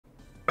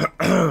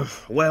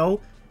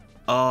Well,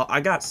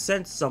 I got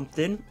sent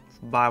something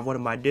by one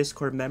of my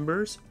Discord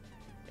members,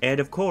 and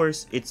of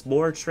course, it's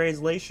more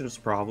translations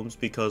problems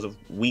because of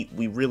we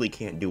really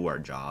can't do our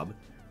job.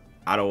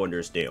 I don't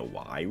understand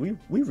why.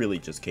 We really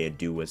just can't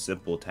do a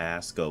simple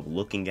task of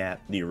looking at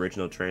the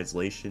original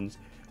translations,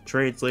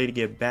 translating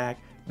it back,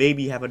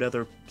 maybe have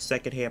another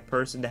second-hand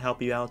person to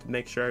help you out to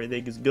make sure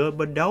everything is good,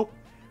 but nope,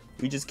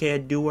 we just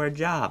can't do our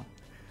job.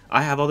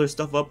 I have other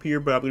stuff up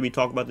here, but I'm going to be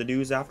talking about the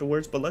news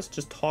afterwards, but let's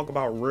just talk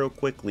about real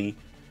quickly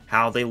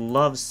how they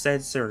love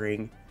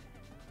censoring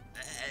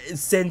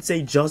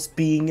Sensei just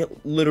being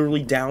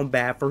literally down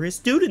bad for his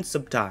students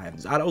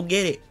sometimes. I don't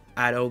get it.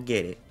 I don't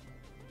get it.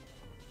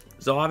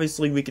 So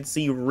obviously we can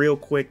see real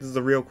quick, this is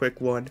a real quick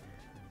one.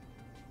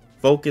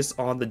 Focus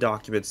on the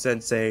document,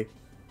 Sensei.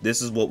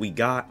 This is what we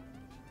got,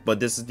 but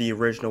this is the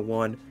original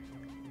one.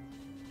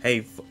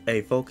 Hey,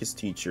 focus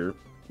teacher.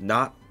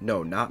 Not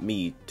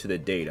me, to the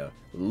data.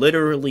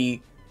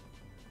 Literally,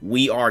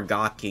 we are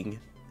gawking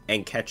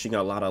and catching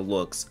a lot of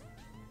looks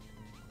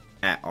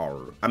at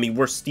Aru. I mean,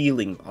 we're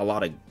stealing a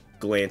lot of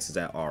glances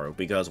at Aru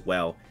because,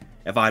 well,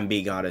 if I'm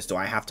being honest, do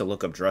I have to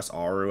look up dress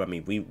Aru? I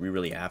mean, we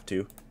really have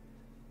to.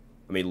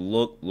 I mean,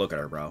 look at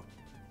her, bro.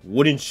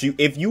 Wouldn't you,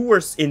 if you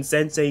were in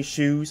Sensei's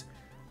shoes,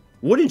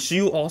 wouldn't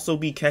you also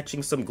be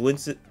catching some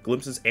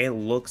glimpses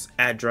and looks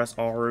at dress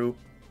Aru?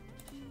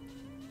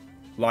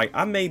 Like,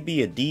 I may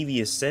be a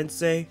devious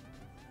Sensei,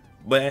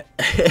 but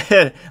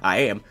I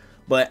am.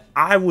 But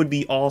I would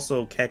be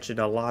also catching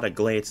a lot of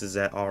glances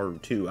at Aru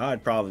too.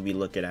 I'd probably be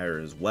looking at her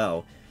as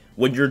well.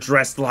 When you're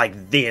dressed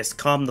like this,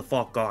 come the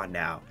fuck on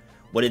now.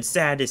 But it's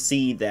sad to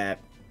see that,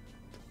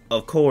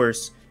 of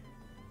course,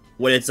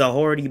 when it's a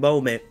horny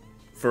moment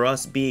for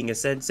us being a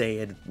Sensei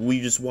and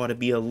we just want to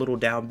be a little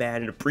down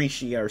bad and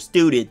appreciate our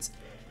students,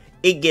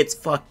 it gets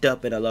fucked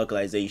up in a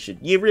localization.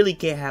 You really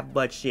can't have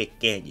much shit,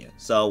 can you?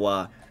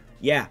 So,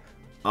 yeah.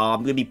 I'm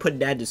going to be putting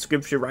that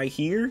description right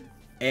here.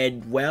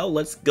 And, well,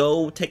 let's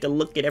go take a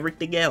look at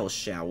everything else,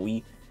 shall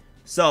we?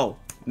 So,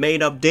 main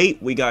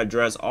update, we got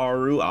Dress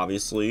Aru,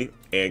 obviously,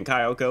 and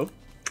Kyoko.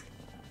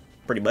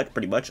 Pretty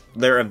much.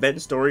 Their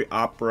event story,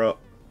 Opera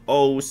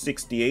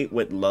 068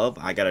 with love.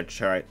 I gotta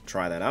try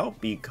that out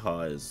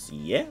because,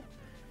 yeah.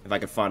 If I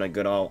can find a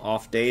good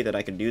off day that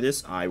I can do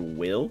this, I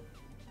will.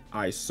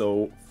 I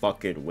so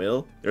fucking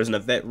will. There's an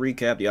event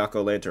recap, the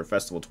Akko Lantern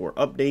Festival Tour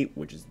update,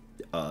 which is,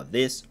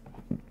 this.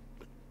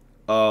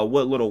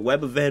 What little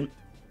web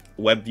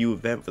view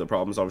event for the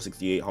Problem Solver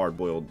 68 Hard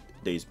Boiled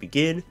Days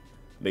Begin.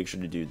 Make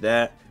sure to do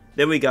that.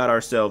 Then we got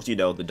ourselves, you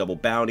know, the double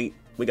bounty.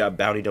 We got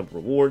bounty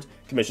double rewards,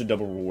 commission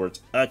double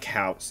rewards,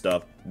 account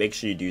stuff. Make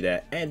sure you do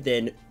that. And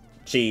then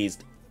cheesed.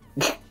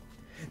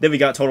 Then we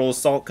got total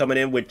assault coming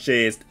in with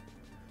cheesed.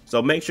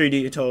 So make sure you do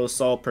your total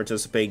assault,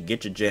 participate,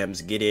 get your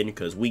gems, get in,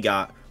 because we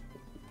got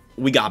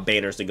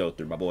banners to go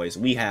through, my boys.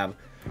 We have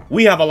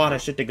a lot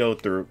of shit to go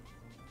through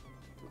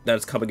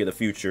that's coming in the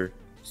future.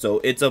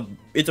 So it's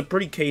a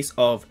pretty case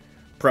of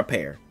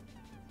prepare.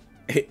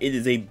 It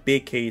is a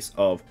big case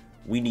of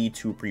we need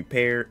to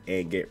prepare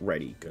and get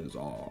ready, because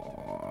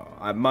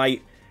I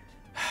might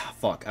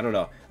I don't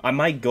know. I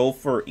might go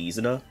for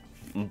Izuna,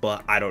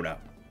 but I don't know.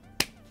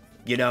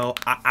 You know,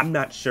 I'm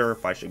not sure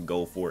if I should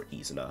go for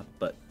Izuna,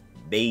 but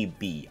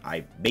maybe.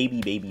 But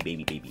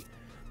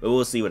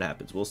we'll see what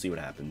happens. We'll see what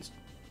happens.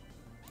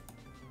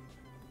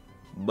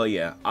 But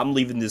yeah, I'm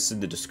leaving this in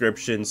the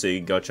description so you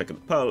can go check out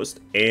the post,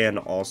 and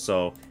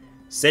also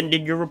send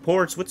in your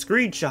reports with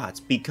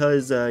screenshots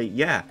because,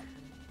 yeah.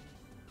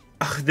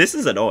 This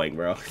is annoying,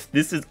 bro.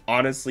 This is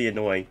honestly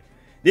annoying.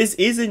 This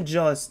isn't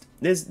just,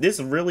 this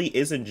really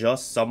isn't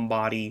just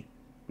somebody,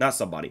 not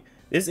somebody.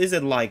 This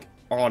isn't like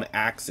on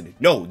accident.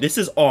 No, this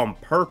is on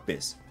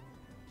purpose.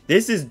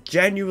 This is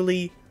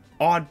genuinely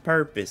on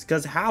purpose.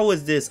 Because how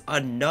is this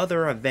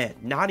another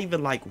event? Not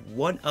even like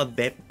one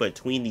event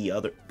between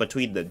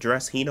the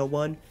Dress Hina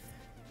one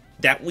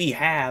that we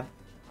have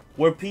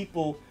where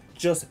people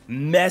just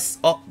mess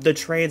up the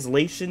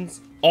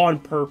translations on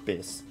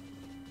purpose.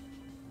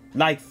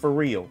 Like, for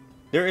real.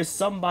 There is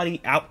somebody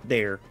out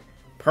there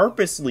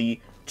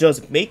purposely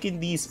just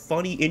making these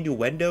funny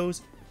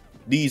innuendos,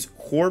 these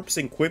quirks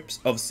and quips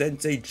of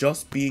Sensei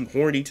just being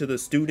horny to the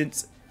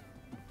students.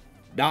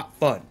 Not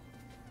fun.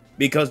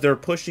 Because they're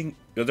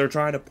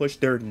trying to push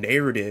their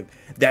narrative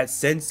that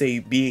Sensei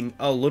being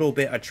a little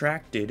bit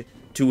attracted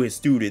to his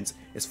students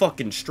is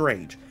fucking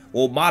strange.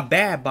 Well, my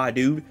bad, my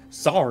dude.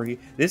 Sorry.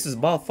 This is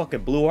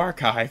motherfucking Blue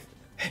Archive.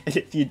 And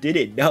if you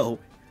didn't know,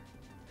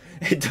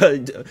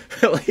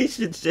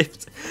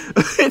 relationships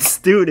with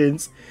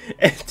students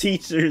and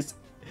teachers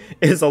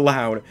is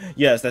allowed.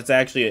 Yes, that's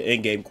actually an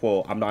in-game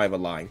quote. I'm not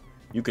even lying.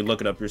 You can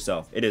look it up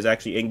yourself. It is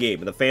actually in-game,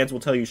 and the fans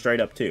will tell you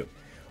straight up too.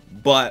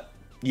 But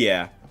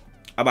yeah,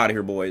 I'm out of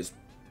here, boys.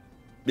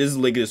 This is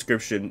link in the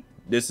description.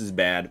 This is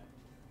bad.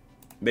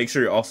 Make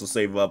sure you also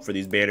save up for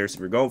these banners if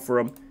you're going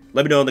for them.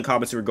 Let me know in the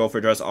comments if you're going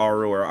for Dress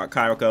Aru or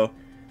Kyoko.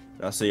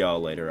 I'll see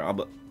y'all later.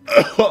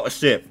 Oh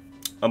shit,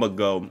 I'm gonna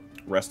go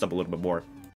rest up a little bit more.